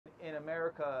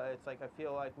America, it's like I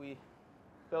feel like we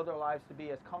build our lives to be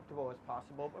as comfortable as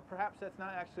possible, but perhaps that's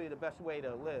not actually the best way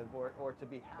to live or to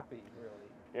be happy, really.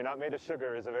 You're not made of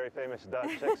sugar is a very famous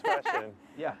Dutch expression.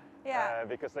 Yeah. Yeah.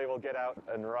 Because they will get out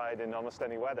and ride in almost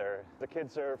any weather. The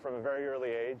kids are, from a very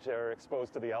early age, are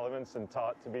exposed to the elements and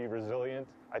taught to be resilient.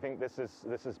 I think this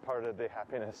is part of the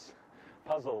happiness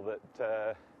puzzle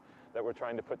that we're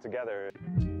trying to put together.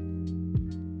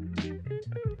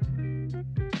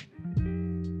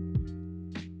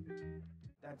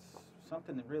 That's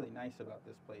something really nice about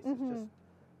this place. Mm-hmm. It's just,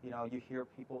 you know, you hear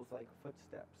people's like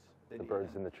footsteps. The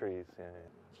birds in the trees, yeah.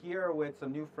 Here with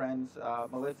some new friends,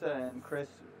 Melissa and Chris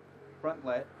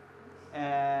Bruntlett,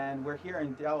 and we're here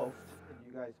in Delft.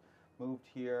 You guys moved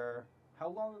here how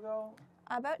long ago?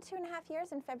 About 2.5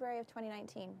 years in February of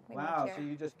 2019. Wow, so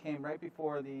you just came right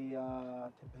before the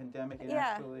pandemic and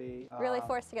actually... really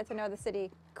forced to get to know the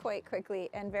city quite quickly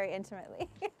and very intimately.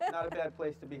 Not a bad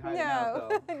place to be hiding out,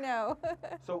 though. No.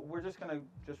 So we're just going to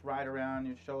just ride around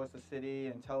and show us the city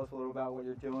and tell us a little about what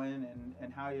you're doing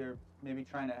and how you're maybe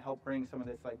trying to help bring some of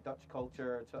this like Dutch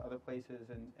culture to other places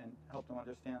and help them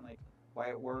understand like why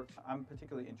it works. I'm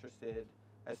particularly interested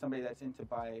as somebody that's into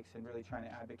bikes and really trying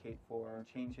to advocate for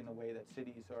changing the way that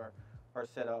cities are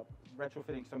set up.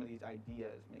 Retrofitting some of these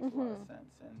ideas makes a lot of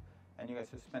sense, and you guys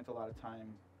have spent a lot of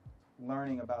time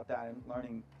learning about that and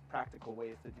learning practical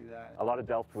ways to do that. A lot of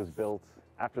Delft was built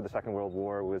after the Second World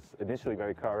War, was initially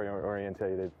very car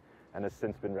orientated and has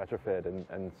since been retrofit,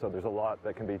 and so there's a lot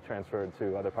that can be transferred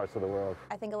to other parts of the world.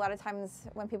 I think a lot of times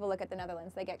when people look at the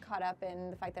Netherlands, they get caught up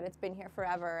in the fact that it's been here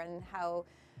forever and how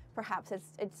perhaps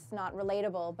it's not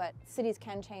relatable, but cities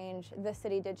can change. This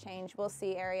city did change. We'll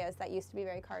see areas that used to be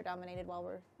very car dominated while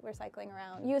we're cycling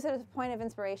around. Use it as a point of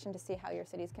inspiration to see how your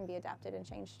cities can be adapted and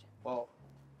changed. Well,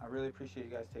 I really appreciate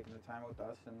you guys taking the time with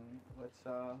us, and let's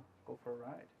go for a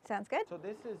ride. Sounds good. So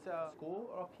this is school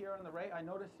up here on the right. I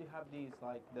noticed you have these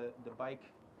like the bike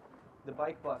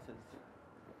buses.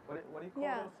 What do you call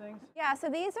those things? Yeah, so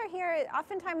these are here.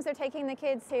 Oftentimes they're taking the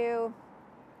kids to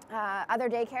other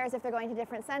daycares if they're going to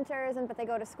different centers, but they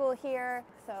go to school here,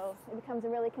 so it becomes a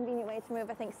really convenient way to move,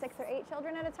 I think, 6 or 8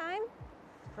 children at a time.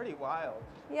 It's pretty wild.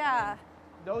 Yeah.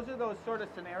 Those are those sort of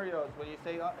scenarios where you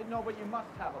say, no, but you must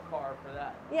have a car for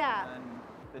that. Yeah. And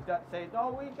the Dutch say,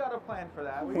 no, we've got a plan for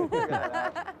that. We can figure that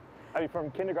out. I mean, from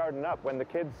kindergarten up, when the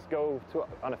kids go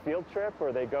on a field trip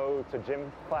or they go to gym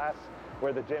class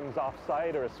where the gym's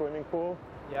off-site or a swimming pool,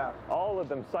 all of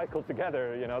them cycle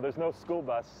together. You know, there's no school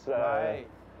bus.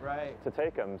 Right. To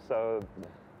take them, so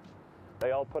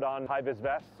they all put on high-vis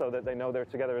vests so that they know they're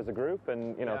together as a group,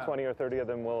 and 20 or 30 of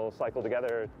them will cycle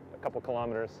together a couple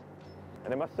kilometers,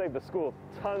 and it must save the school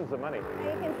tons of money.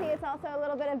 You can see it's also a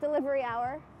little bit of delivery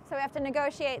hour, so we have to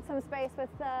negotiate some space with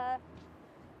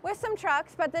some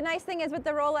trucks, but the nice thing is with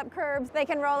the roll-up curbs, they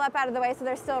can roll up out of the way so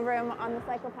there's still room on the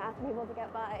cycle path for people to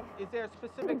get by. Is there a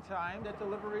specific time that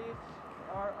deliveries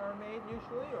are made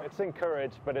usually? Or? It's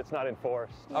encouraged, but it's not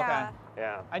enforced. Yeah. Okay.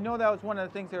 Yeah. I know that was one of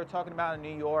the things they were talking about in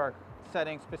New York,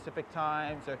 setting specific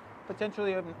times or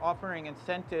potentially even offering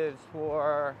incentives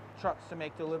for trucks to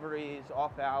make deliveries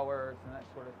off hours and that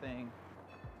sort of thing.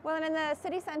 Well, and in the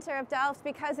city center of Delft,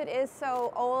 because it is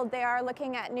so old, they are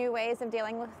looking at new ways of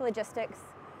dealing with logistics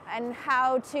and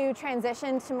how to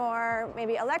transition to more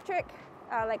maybe electric,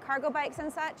 like cargo bikes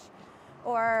and such,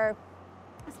 or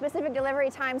specific delivery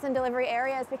times and delivery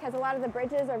areas, because a lot of the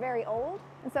bridges are very old.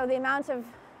 And so the amount of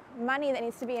money that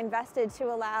needs to be invested to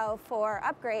allow for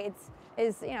upgrades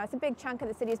is, it's a big chunk of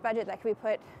the city's budget that could be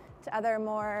put to other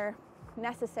more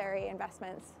necessary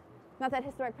investments. Not that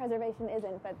historic preservation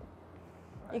isn't, but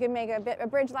you can make a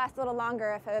bridge last a little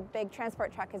longer if a big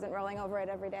transport truck isn't rolling over it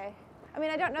every day. I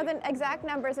mean, I don't know the exact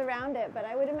numbers around it, but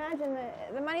I would imagine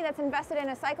that the money that's invested in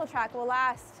a cycle track will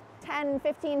last 10,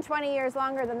 15, 20 years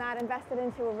longer than that invested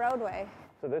into a roadway.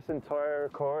 So this entire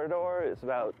corridor is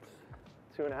about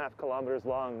 2.5 kilometers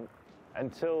long.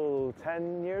 Until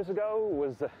 10 years ago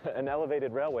was an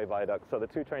elevated railway viaduct. So the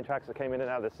 2 train tracks that came in and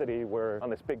out of the city were on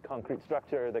this big concrete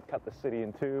structure that cut the city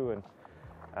in two,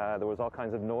 and there was all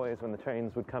kinds of noise when the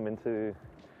trains would come into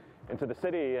the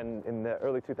city. And in the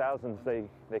early 2000s,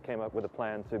 they came up with a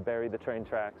plan to bury the train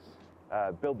tracks,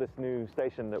 build this new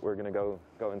station that we're going to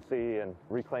go and see, and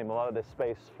reclaim a lot of this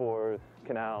space for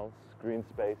canals, green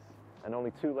space, and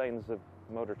only 2 lanes of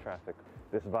motor traffic.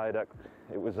 This viaduct,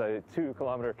 it was a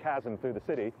 2-kilometer chasm through the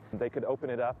city. They could open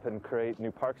it up and create new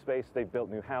park space. They've built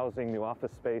new housing, new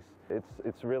office space.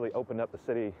 It's really opened up the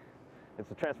city.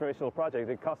 It's a transformational project.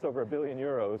 It cost over €1 billion.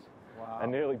 Wow. And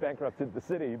nearly bankrupted the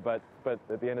city, but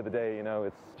at the end of the day,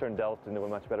 it's turned Delft into a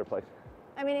much better place.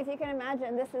 I mean, if you can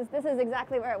imagine, this is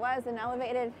exactly where it was, an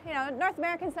elevated, North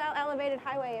American style elevated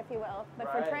highway, if you will, but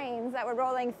Right. for trains that were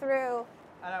rolling through.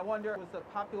 And I wonder, was the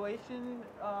population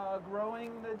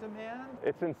growing the demand?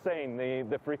 It's insane,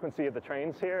 the frequency of the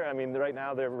trains here. I mean, right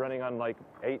now they're running on like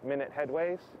 8-minute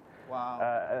headways.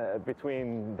 Wow.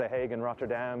 Between The Hague and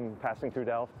Rotterdam, passing through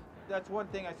Delft. That's one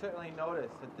thing I certainly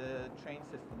noticed, that the train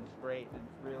system is great and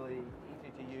it's really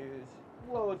easy to use.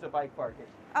 Loads of bike parking.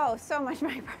 Oh, so much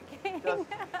bike parking.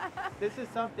 This is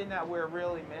something that we're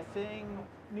really missing.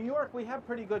 New York, we have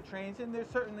pretty good trains, and there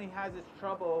certainly has its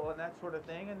trouble and that sort of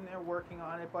thing, and they're working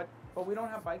on it, but we don't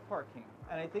have bike parking.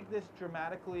 And I think this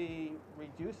dramatically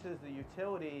reduces the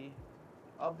utility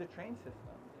of the train system.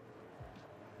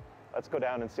 Let's go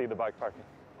down and see the bike parking.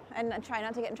 And try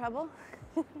not to get in trouble.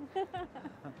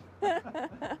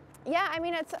 Yeah, I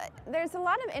mean, there's a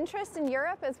lot of interest in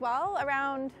Europe as well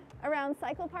around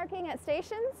cycle parking at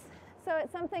stations. So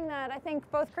it's something that I think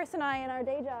both Chris and I in our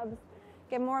day jobs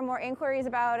get more and more inquiries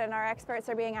about, and our experts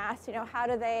are being asked, how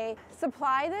do they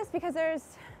supply this? Because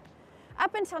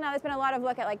up until now, there's been a lot of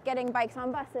look at like getting bikes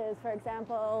on buses, for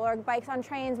example, or bikes on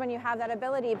trains when you have that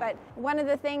ability. But one of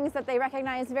the things that they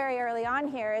recognized very early on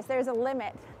here is there's a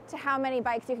limit to how many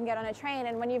bikes you can get on a train.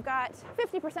 And when you've got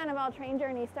 50% of all train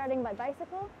journeys starting by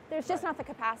bicycle, there's just not the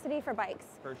capacity for bikes.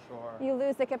 For sure. You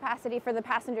lose the capacity for the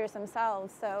passengers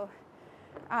themselves. So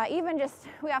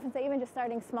we often say even just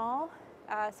starting small.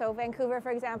 So Vancouver,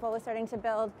 for example, is starting to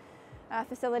build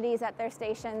facilities at their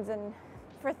stations and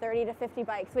for 30 to 50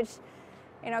 bikes, which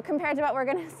compared to what we're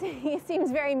going to see,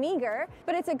 seems very meager,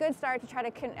 but it's a good start to try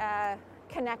to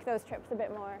connect those trips a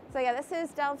bit more. So yeah, this is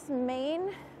Delft's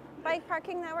main bike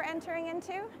parking that we're entering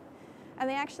into, and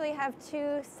they actually have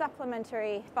 2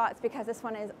 supplementary spots because this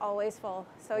one is always full.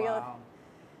 So Wow.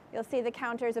 you'll see the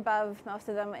counters above, most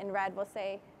of them in red will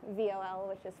say VOL,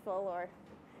 which is full or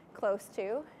close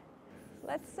to.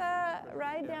 Let's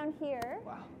ride down here.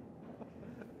 Wow.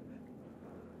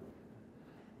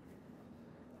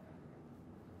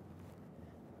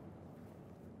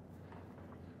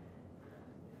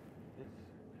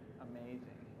 Amazing.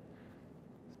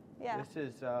 Yeah.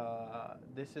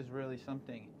 This is really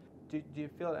something. Do you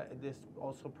feel that this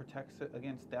also protects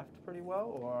against theft pretty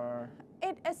well, or?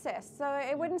 It assists. So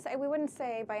we wouldn't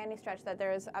say by any stretch that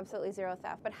there is absolutely zero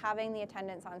theft, but having the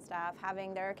attendants on staff,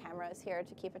 having their cameras here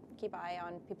to keep eye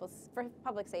on for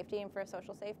public safety and for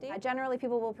social safety. Generally,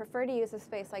 people will prefer to use a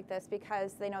space like this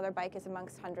because they know their bike is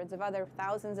amongst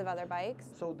thousands of other bikes.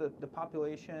 So the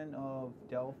population of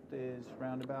Delft is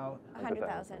around about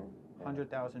 100,000.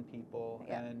 100,000 people,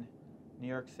 Yeah. and New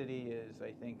York City is,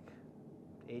 I think,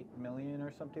 8 million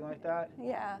or something like that.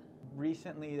 Yeah.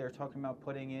 Recently, they're talking about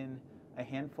putting in a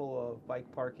handful of bike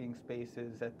parking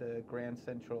spaces at the Grand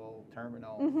Central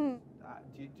Terminal. Mm-hmm.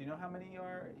 Do you know how many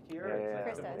are here? Yeah, It's yeah, like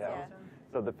Chris does, 7,000?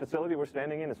 So the facility we're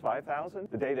standing in is 5,000.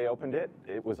 The day they opened it,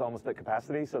 it was almost at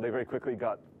capacity, so they very quickly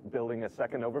got building a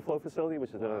second overflow facility,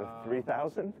 which is another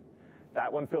 3,000.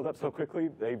 That one filled up so quickly,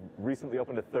 they recently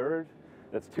opened a third.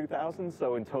 That's 2,000,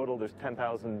 so in total there's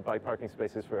 10,000 bike parking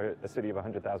spaces for a city of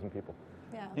 100,000 people.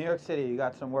 Yeah. New York City, you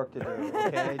got some work to do,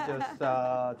 okay? Just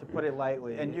to put it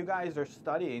lightly. And you guys are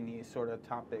studying these sort of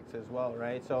topics as well,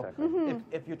 right? So Exactly.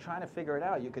 if you're trying to figure it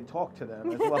out, you can talk to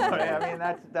them as well, right? I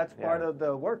mean, that's part of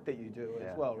the work that you do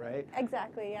as well, right?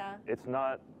 Exactly. Yeah. It's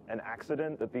not an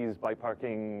accident that these bike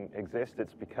parking exist,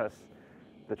 it's because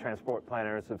the transport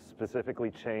planners have specifically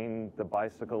chained the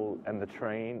bicycle and the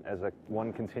train as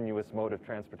one continuous mode of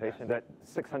transportation that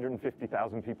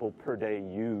 650,000 people per day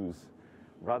use.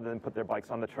 Rather than put their bikes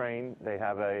on the train, they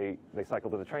cycle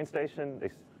to the train station, they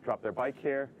drop their bike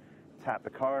here, tap the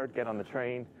card, get on the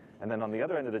train, and then on the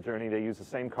other end of the journey, they use the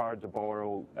same card to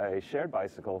borrow a shared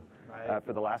bicycle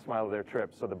for the last mile of their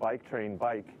trip. So the bike train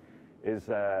bike is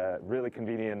a really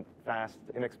convenient, fast,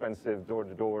 inexpensive,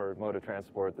 door-to-door mode of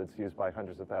transport that's used by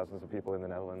hundreds of thousands of people in the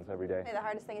Netherlands every day. The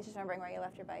hardest thing is just remembering where you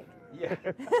left your bike. Yeah.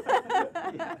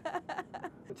 Yeah.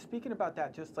 But speaking about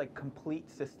that, just like complete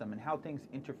system and how things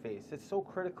interface, it's so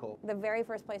critical. The very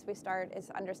first place we start is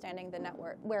understanding the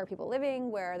network. Where are people living?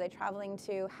 Where are they traveling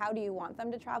to? How do you want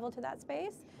them to travel to that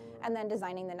space? And then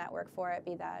designing the network for it,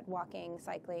 be that walking,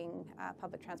 cycling,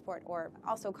 public transport, or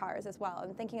also cars as well.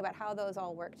 And thinking about how those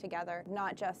all work together,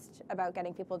 not just about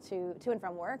getting people to and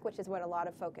from work, which is what a lot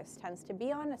of focus tends to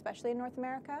be on, especially in North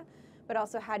America, but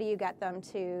also how do you get them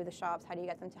to the shops? How do you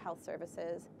get them to health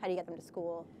services? How do you get them to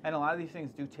school? And a lot of these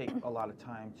things do take a lot of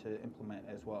time to implement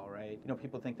as well, right? You know,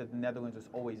 people think that the Netherlands was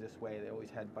always this way. They always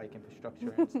had bike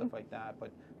infrastructure and stuff like that.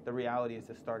 But the reality is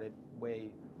it started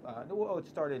it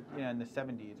started in the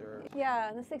 70s or... Yeah,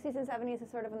 in the 60s and 70s is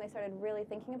sort of when they started really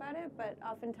thinking about it, but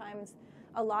oftentimes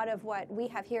a lot of what we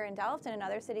have here in Delft and in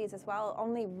other cities as well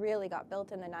only really got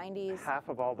built in the 90s. Half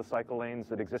of all the cycle lanes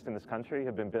that exist in this country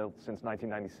have been built since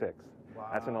 1996. Wow.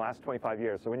 That's in the last 25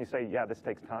 years. So when you say, yeah, this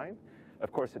takes time,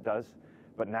 of course it does.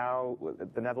 But now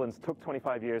the Netherlands took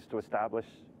 25 years to establish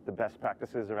the best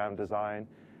practices around design,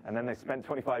 and then they spent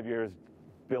 25 years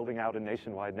building out a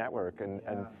nationwide network, and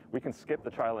we can skip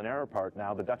the trial and error part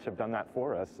now. The Dutch have done that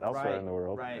for us elsewhere in the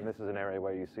world. Right. And this is an area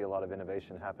where you see a lot of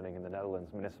innovation happening in the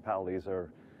Netherlands. Municipalities are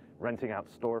renting out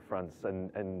storefronts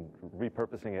and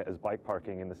repurposing it as bike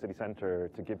parking in the city center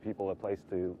to give people a place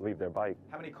to leave their bike.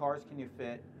 How many cars can you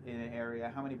fit in an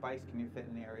area? How many bikes can you fit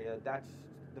in an area? That's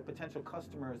the potential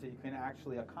customers that you can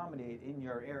actually accommodate in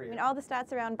your area. I mean, all the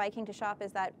stats around biking to shop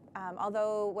is that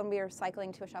although when we are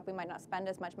cycling to a shop we might not spend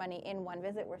as much money in one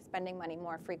visit, we're spending money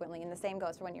more frequently, and the same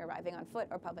goes for when you're arriving on foot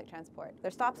or public transport.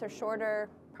 Their stops are shorter,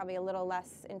 probably a little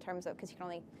less in terms of, because you can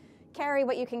only carry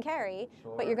what you can carry,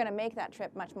 but you're going to make that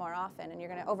trip much more often, and you're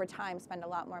going to over time spend a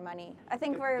lot more money. I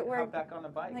think we're back on the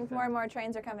bike. I think more and more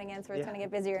trains are coming in, so it's going to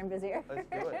get busier and busier. Let's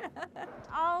do it.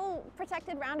 All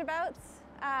protected roundabouts,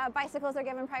 bicycles are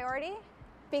given priority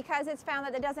because it's found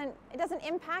that it doesn't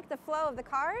impact the flow of the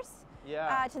cars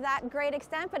to that great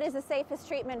extent, but is the safest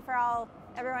treatment for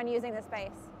everyone using the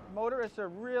space. Motorists are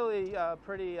really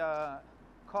pretty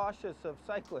cautious of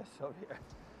cyclists over here.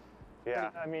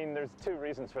 Yeah, I mean, there's two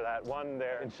reasons for that. One,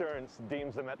 their insurance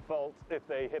deems them at fault if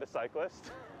they hit a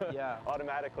cyclist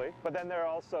automatically. But then they're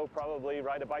also probably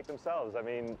ride a bike themselves. I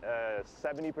mean,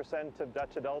 70% of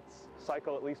Dutch adults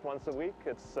cycle at least once a week.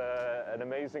 It's an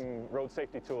amazing road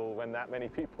safety tool when that many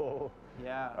people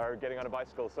are getting on a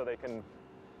bicycle, so they can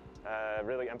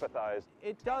really empathize.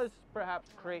 It does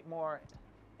perhaps create more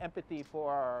empathy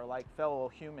for our fellow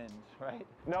humans, right?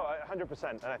 No, 100%.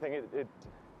 And I think it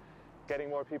getting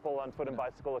more people on foot and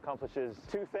bicycle accomplishes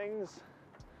two things.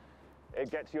 It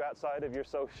gets you outside of your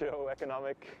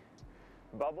socio-economic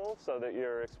bubble so that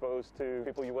you're exposed to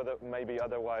people you maybe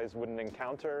otherwise wouldn't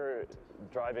encounter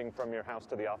driving from your house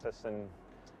to the office and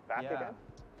back again.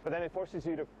 But then it forces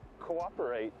you to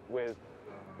cooperate with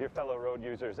your fellow road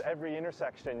users. Every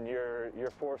intersection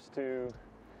you're forced to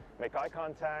make eye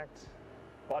contact,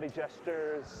 body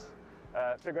gestures,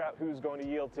 figure out who's going to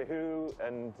yield to who,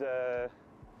 and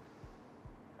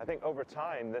I think over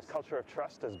time this culture of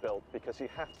trust is built because you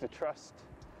have to trust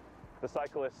the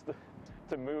cyclist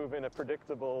to move in a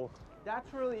predictable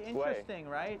That's really interesting,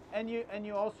 right? And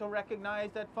you also recognize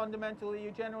that fundamentally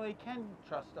you generally can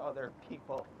trust other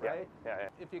people, right? Yeah.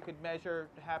 If you could measure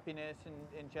happiness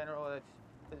in general,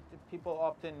 people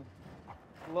often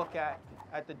look at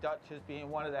the Dutch as being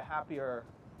one of the happier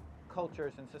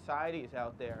cultures and societies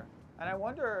out there. And I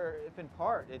wonder if in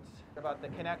part it's about the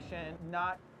connection,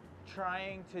 not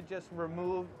trying to just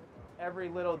remove every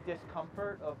little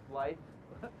discomfort of life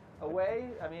away.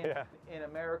 I mean, in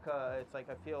America, it's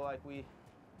I feel like we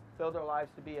build our lives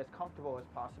to be as comfortable as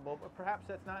possible, but perhaps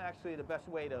that's not actually the best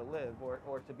way to live or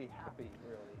to be happy,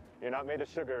 really. You're not made of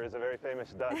sugar is a very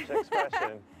famous Dutch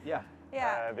expression.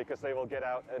 Because they will get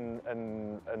out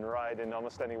and ride in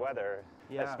almost any weather.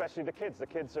 Especially the kids. The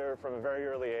kids are from a very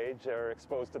early age are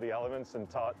exposed to the elements and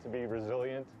taught to be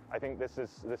resilient. I think this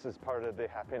is part of the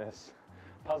happiness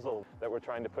puzzle that we're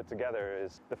trying to put together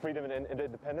is the freedom and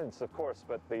independence, of course,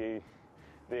 but the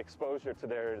exposure to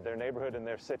their neighborhood and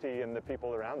their city and the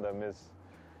people around them is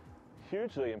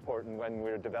hugely important when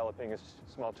we're developing as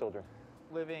small children.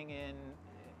 Living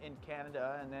in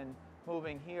Canada and then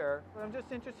moving here, I'm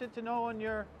just interested to know on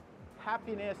your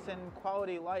happiness and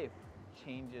quality life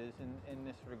changes in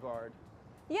this regard.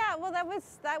 Yeah, well, that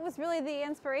was really the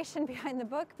inspiration behind the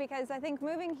book, because I think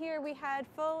moving here we had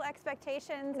full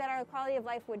expectations that our quality of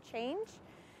life would change,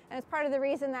 and it's part of the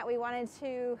reason that we wanted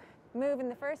to move in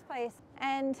the first place.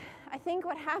 And I think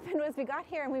what happened was we got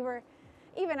here and we were,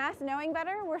 even us knowing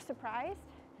better, we're surprised.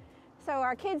 So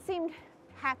our kids seemed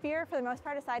happier for the most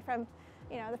part, aside from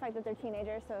the fact that they're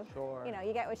teenagers, so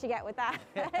you get what you get with that.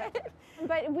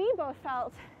 But we both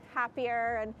felt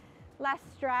happier and less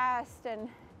stressed and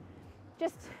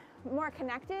just more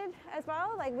connected as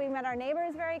well. We met our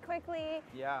neighbors very quickly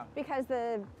because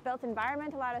the built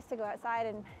environment allowed us to go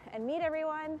outside and meet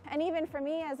everyone. And even for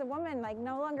me as a woman,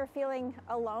 no longer feeling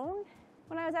alone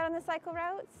when I was out on the cycle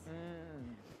routes,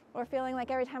 or feeling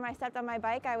like every time I stepped on my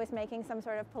bike I was making some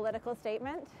sort of political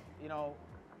statement.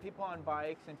 People on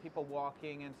bikes and people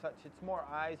walking and such, it's more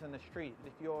eyes on the street.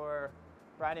 If you're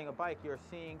riding a bike, you're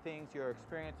seeing things, you're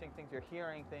experiencing things, you're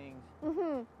hearing things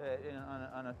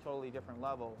on a totally different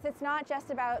level. It's not just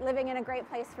about living in a great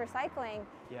place for cycling,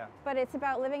 but it's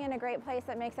about living in a great place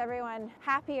that makes everyone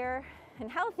happier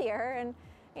and healthier,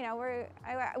 you know,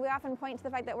 we often point to the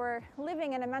fact that we're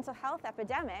living in a mental health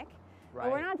epidemic, Right.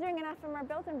 but we're not doing enough from our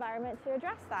built environment to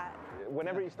address that.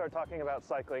 Whenever you start talking about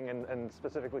cycling, and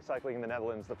specifically cycling in the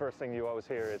Netherlands, the first thing you always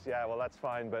hear is, yeah, well, that's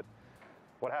fine, but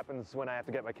what happens when I have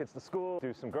to get my kids to school,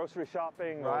 do some grocery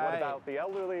shopping, or what Right. about the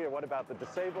elderly, or what about the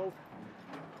disabled?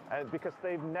 And because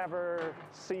they've never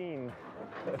seen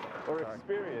or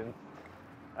experienced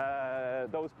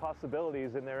those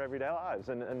possibilities in their everyday lives.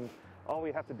 And all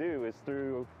we have to do is,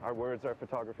 through our words, our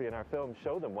photography, and our film,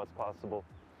 show them what's possible.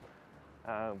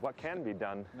 What can be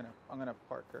done. I'm gonna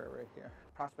park her right here.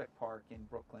 Prospect Park in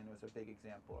Brooklyn was a big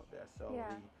example of this. So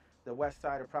Yeah. the west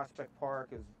side of Prospect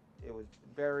Park it was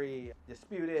very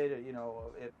disputed. You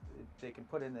know, if they can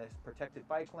put in this protected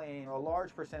bike lane. A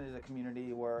large percentage of the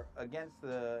community were against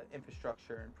the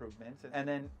infrastructure improvements, and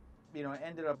then, you know, it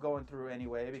ended up going through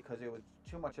anyway because it was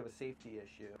too much of a safety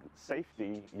issue.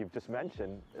 Safety, you've just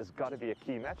mentioned, has got to be a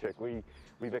key metric.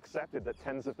 We've accepted that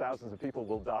tens of thousands of people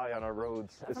will die on our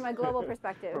roads. From a global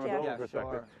perspective, From a yeah. global Yeah,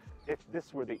 perspective. sure. If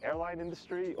this were the airline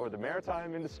industry or the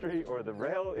maritime industry or the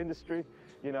rail industry,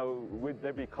 you know, would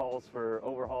there be calls for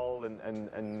overhaul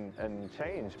and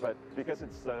change? But because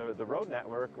it's the road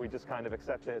network, we just kind of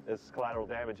accept it as collateral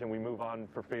damage and we move on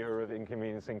for fear of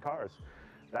inconveniencing cars.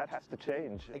 That has to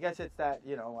change. I guess it's that,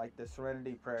 you know, like the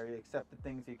serenity prayer, you accept the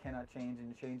things you cannot change and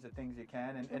you change the things you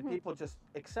can. And people just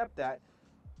accept that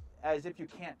as if you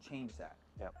can't change that.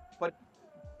 Yeah.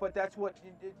 But that's what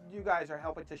you guys are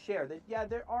helping to share, that, yeah,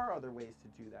 there are other ways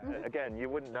to do that. Again, you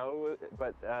wouldn't know,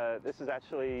 but this is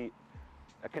actually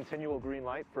a continual green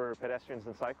light for pedestrians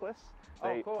and cyclists.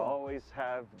 They Oh, cool. always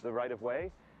have the right of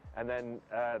way. And then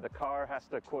the car has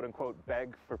to, quote unquote,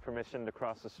 beg for permission to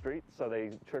cross the street. So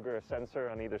they trigger a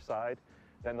sensor on either side.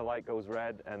 Then the light goes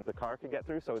red and the car can get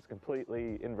through. So it's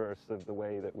completely inverse of the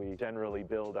way that we generally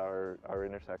build our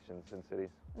intersections in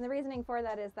cities. And the reasoning for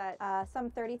that is that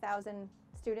some 30,000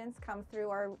 students come through,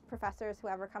 or professors,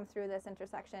 whoever, come through this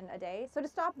intersection a day. So to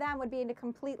stop them would be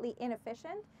completely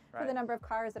inefficient for the Right. number of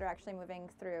cars that are actually moving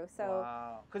through. So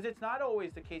Wow. Because it's not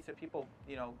always the case that people,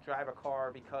 you know, drive a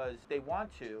car because they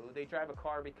want to. They drive a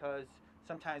car because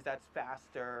sometimes that's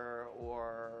faster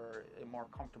or more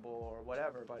comfortable or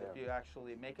whatever. But if Yeah. you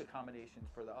actually make accommodations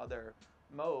for the other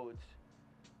modes,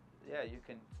 yeah, you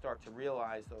can start to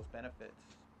realize those benefits.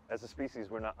 As a species,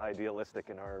 we're not idealistic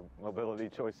in our mobility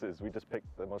choices. We just pick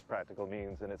the most practical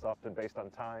means, and it's often based on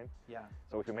time. Yeah.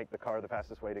 So if we make the car the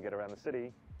fastest way to get around the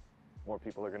city, more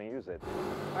people are going to use it.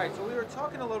 All right, so we were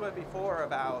talking a little bit before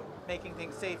about making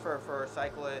things safer for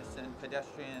cyclists and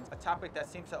pedestrians. A topic that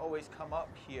seems to always come up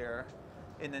here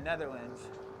in the Netherlands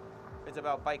is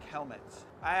about bike helmets.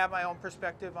 I have my own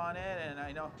perspective on it, and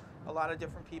I know a lot of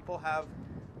different people have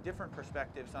different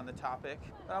perspectives on the topic.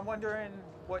 But I'm wondering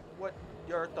what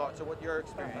your thoughts or what your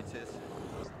experience is.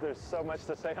 There's so much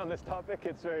to say on this topic.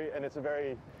 It's a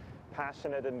very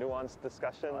passionate and nuanced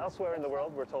discussion. Elsewhere in the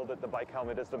world, we're told that the bike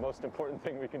helmet is the most important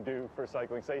thing we can do for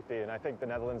cycling safety, and I think the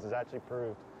Netherlands has actually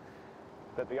proved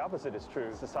that the opposite is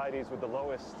true. Societies with the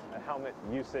lowest helmet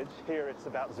usage, here it's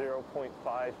about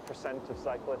 0.5% of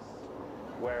cyclists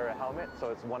wear a helmet, so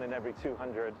it's 1 in every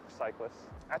 200 cyclists.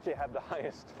 Actually have the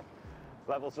highest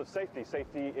levels of safety.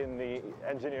 Safety in the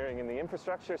engineering and the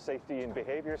infrastructure, safety in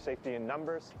behavior, safety in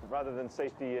numbers, rather than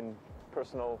safety in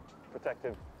personal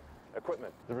protective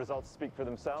equipment. The results speak for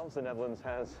themselves. The Netherlands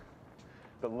has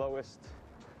the lowest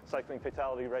cycling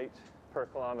fatality rate per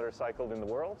kilometer cycled in the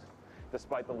world,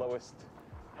 despite the lowest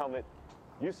helmet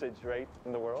usage rate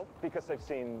in the world, because they've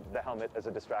seen the helmet as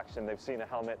a distraction. They've seen a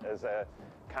helmet as a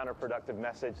counterproductive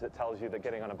message that tells you that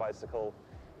getting on a bicycle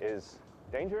is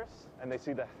dangerous, and they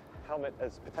see the helmet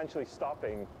as potentially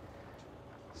stopping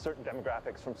certain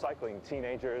demographics from cycling,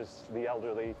 teenagers, the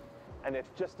elderly, and if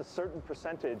just a certain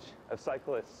percentage of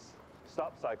cyclists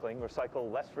stop cycling or cycle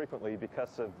less frequently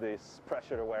because of this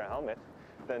pressure to wear a helmet,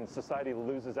 then society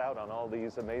loses out on all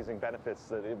these amazing benefits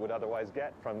that it would otherwise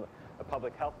get from a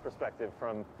public health perspective,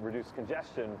 from reduced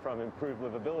congestion, from improved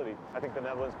livability. I think the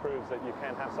Netherlands proves that you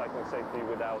can't have cycling safety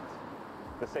without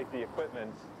the safety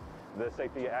equipment. The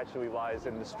safety actually lies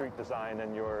in the street design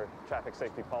and your traffic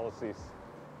safety policies.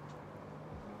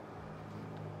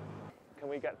 Can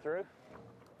we get through?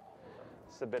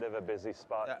 It's a bit of a busy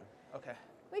spot. Yeah, okay.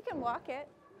 we can walk it.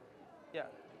 Yeah.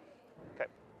 Okay.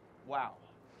 Wow,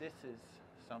 this is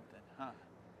something, huh?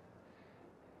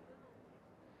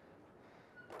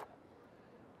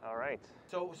 All right.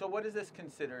 So what is this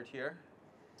considered here?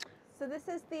 So this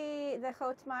is the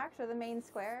Markt, or the main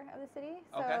square of the city.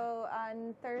 So Okay.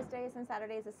 on Thursdays and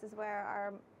Saturdays, this is where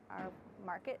our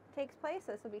market takes place.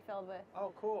 So this will be filled with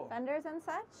Oh, cool. vendors and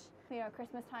such. You know,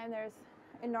 Christmas time, there's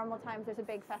in normal times there's a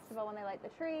big festival when they light the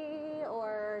tree,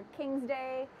 or King's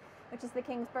Day, which is the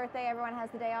king's birthday. Everyone has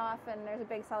the day off, and there's a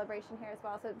big celebration here as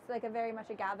well. So it's like a very much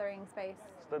a gathering space.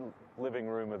 It's the living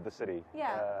room of the city.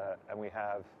 Yeah. And we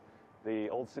have the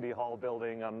old City Hall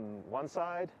building on one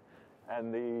side,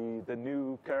 and the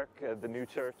new kirk, the new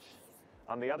church,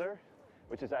 on the other,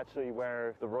 which is actually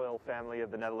where the royal family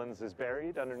of the Netherlands is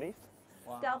buried underneath.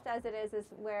 Wow. Delft, as it is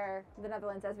where the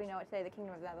Netherlands, as we know it today, the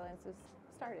Kingdom of the Netherlands, was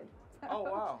started. So, Oh,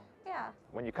 wow. Yeah.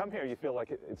 When you come here, you feel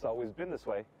like it's always been this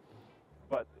way.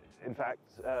 But in fact,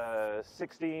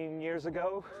 16 years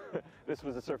ago, this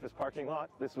was a surface parking lot.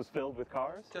 This was filled with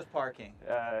cars. Just parking.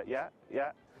 Yeah.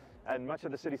 And much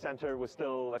of the city center was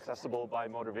still accessible by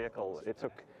motor vehicle. It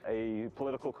took a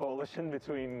political coalition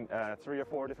between 3 or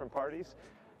 4 different parties,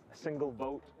 a single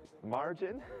vote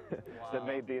margin that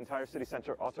made the entire city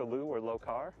center autolu, or low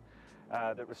car,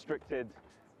 that restricted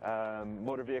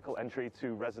motor vehicle entry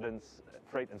to residents,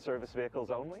 freight and service vehicles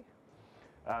only.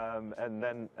 And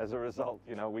then, as a result,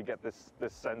 we get this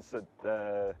sense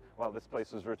that while this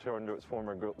place was returned to its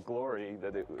former glory,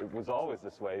 that it was always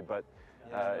this way, but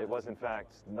it was in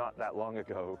fact not that long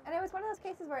ago. And it was one of those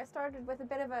cases where it started with a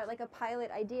bit of a pilot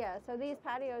idea. So these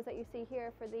patios that you see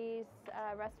here for these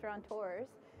restaurateurs,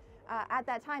 at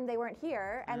that time they weren't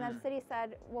here, and then the city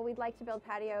said, well, we'd like to build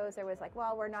patios. There was like,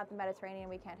 well, we're not the Mediterranean,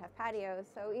 we can't have patios.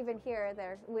 So even here,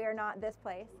 we are not this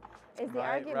place, is the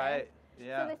argument. Right.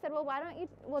 Yeah. So they said, well, why don't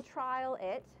we'll trial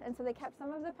it. And so they kept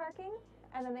some of the parking,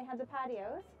 and then they had the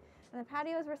patios. And the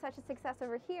patios were such a success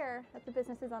over here that the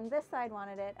businesses on this side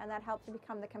wanted it, and that helped to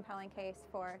become the compelling case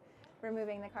for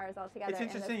removing the cars altogether. It's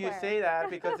interesting you say that,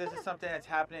 because this is something that's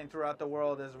happening throughout the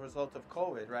world as a result of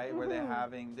COVID, right? Where they're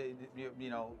having,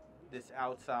 this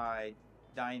outside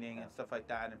dining and stuff like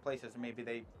that in places maybe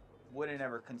they wouldn't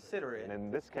ever consider it. And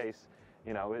in this case,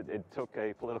 it took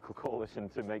a political coalition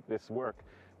to make this work,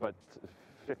 but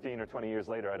 15 or 20 years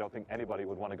later, I don't think anybody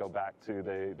would want to go back to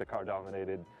the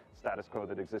car-dominated status quo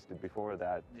that existed before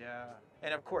that. Yeah.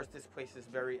 And of course, this place is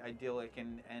very idyllic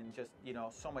and just,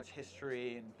 so much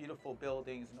history and beautiful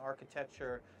buildings and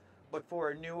architecture. But for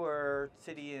a newer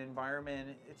city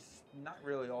environment, it's not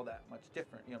really all that much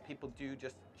different. People do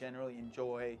just generally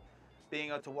enjoy being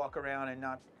able to walk around and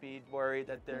not be worried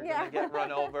that they're going to get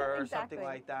run over or something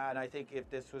like that. And I think if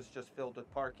this was just filled with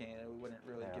parking, it wouldn't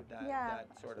really give that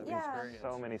sort of experience.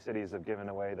 So many cities have given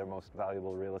away their most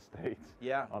valuable real estate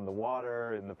on the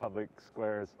water, in the public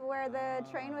squares. Where the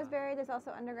train was buried, there's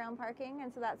also underground parking,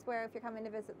 and so that's where, if you're coming to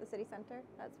visit the city center,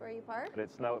 that's where you park. But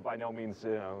it's by no means,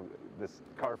 this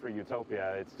car-free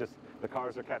utopia. It's just the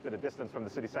cars are kept at a distance from the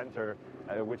city center,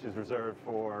 which is reserved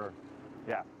for,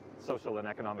 social and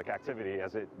economic activity,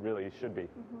 as it really should be.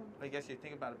 I guess you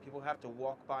think about it, people have to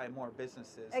walk by more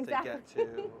businesses to get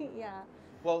to.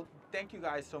 Well, thank you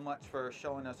guys so much for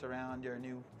showing us around your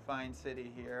new fine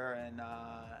city here, and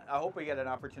I hope we get an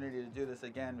opportunity to do this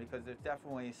again, because there's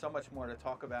definitely so much more to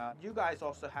talk about. You guys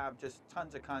also have just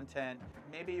tons of content.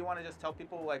 Maybe you want to just tell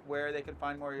people where they can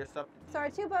find more of your stuff. So our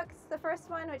 2 books, the first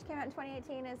one, which came out in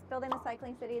 2018, is Building the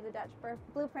Cycling City, the Dutch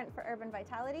Blueprint for Urban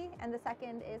Vitality, and the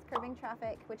second is Curbing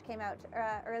Traffic, which came out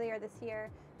earlier this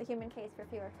year, The Human Case for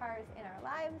Fewer Cars in Our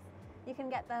Lives. You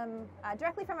can get them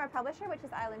directly from our publisher, which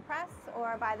is Island Press,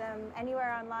 or buy them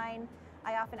anywhere online.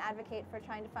 I often advocate for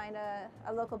trying to find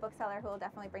a local bookseller who will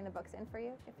definitely bring the books in for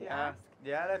you if you ask.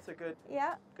 Yeah, that's a good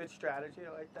strategy.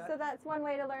 I like that. So that's one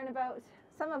way to learn about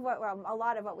a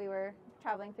lot of what we were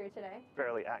traveling through today.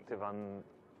 Fairly active on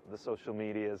the social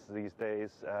medias these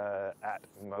days, at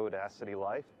Modacity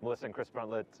Life. Melissa and Chris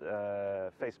Bruntlett,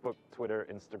 Facebook, Twitter,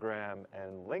 Instagram,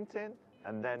 and LinkedIn.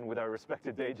 And then with our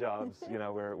respective day jobs,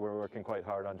 we're working quite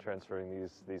hard on transferring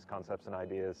these concepts and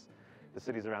ideas to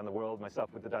cities around the world, myself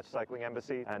with the Dutch Cycling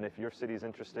Embassy. And if your city's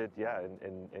interested,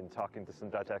 in talking to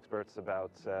some Dutch experts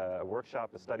about a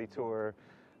workshop, a study tour,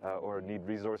 or need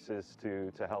resources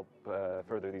to help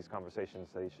further these conversations,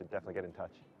 they should definitely get in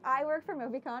touch. I work for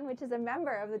Movicon, which is a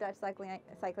member of the Dutch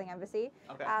Cycling Embassy.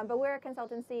 Okay. But we're a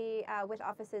consultancy with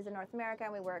offices in North America,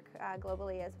 and we work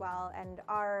globally as well. And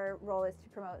our role is to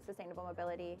promote sustainable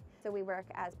mobility. So we work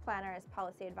as planners,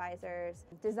 policy advisors,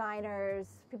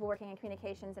 designers, people working in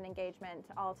communications and engagement,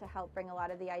 all to help bring a lot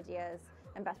of the ideas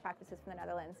and best practices from the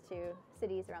Netherlands to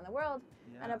cities around the world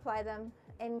and apply them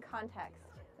in context,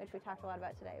 which we talked a lot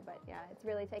about today. But it's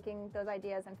really taking those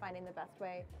ideas and finding the best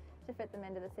way to fit them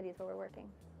into the cities where we're working.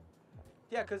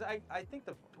 Yeah, because I think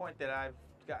the point that I've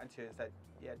gotten to is that,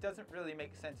 it doesn't really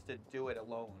make sense to do it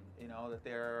alone. That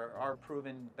there are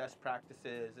proven best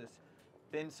practices. There's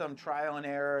been some trial and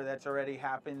error that's already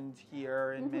happened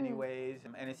here in many ways.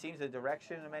 And it seems the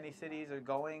direction of many cities are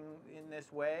going in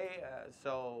this way.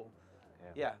 So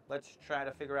yeah, let's try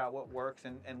to figure out what works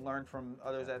and learn from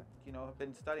others that, you know, have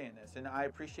been studying this. And I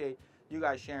appreciate you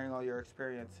guys sharing all your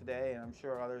experience today, and I'm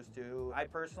sure others do. I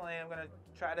personally am going to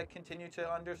try to continue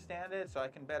to understand it so I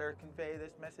can better convey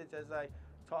this message as I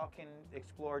talk and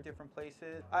explore different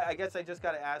places. I guess I just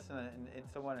got to ask in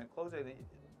someone in closing, do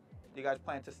you guys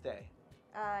plan to stay?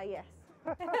 Yes.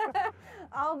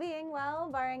 All being well,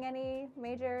 barring any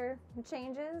major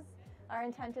changes, our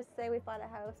intent is to stay. We've bought a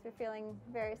house. We're feeling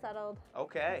very settled.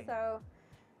 Okay. So,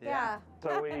 yeah.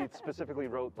 So we specifically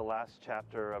wrote the last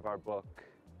chapter of our book,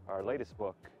 our latest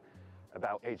book,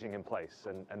 about aging in place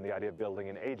and the idea of building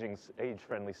an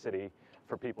age-friendly city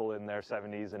for people in their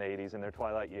 70s and 80s, in their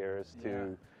twilight years,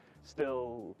 to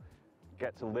still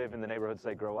get to live in the neighborhoods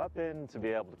they grow up in, to be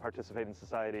able to participate in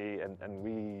society, and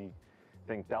we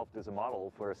think Delft is a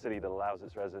model for a city that allows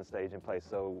its residents to age in place.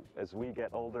 So as we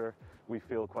get older, we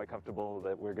feel quite comfortable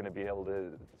that we're going to be able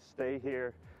to stay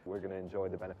here. We're going to enjoy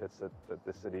the benefits that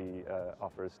the city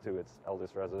offers to its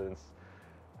eldest residents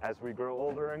as we grow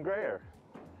older and grayer.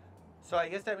 So I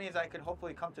guess that means I could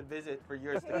hopefully come to visit for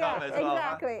years to come as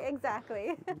well.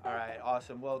 Exactly. All right,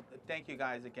 awesome. Well, thank you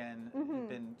guys again. You've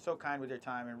been so kind with your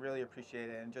time and really appreciate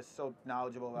it, and just so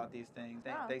knowledgeable about these things.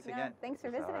 Thanks again. Thanks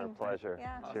for visiting. Our pleasure.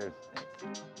 Yeah. Awesome. Cheers.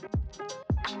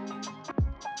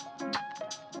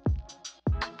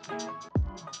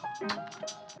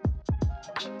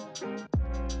 Thanks.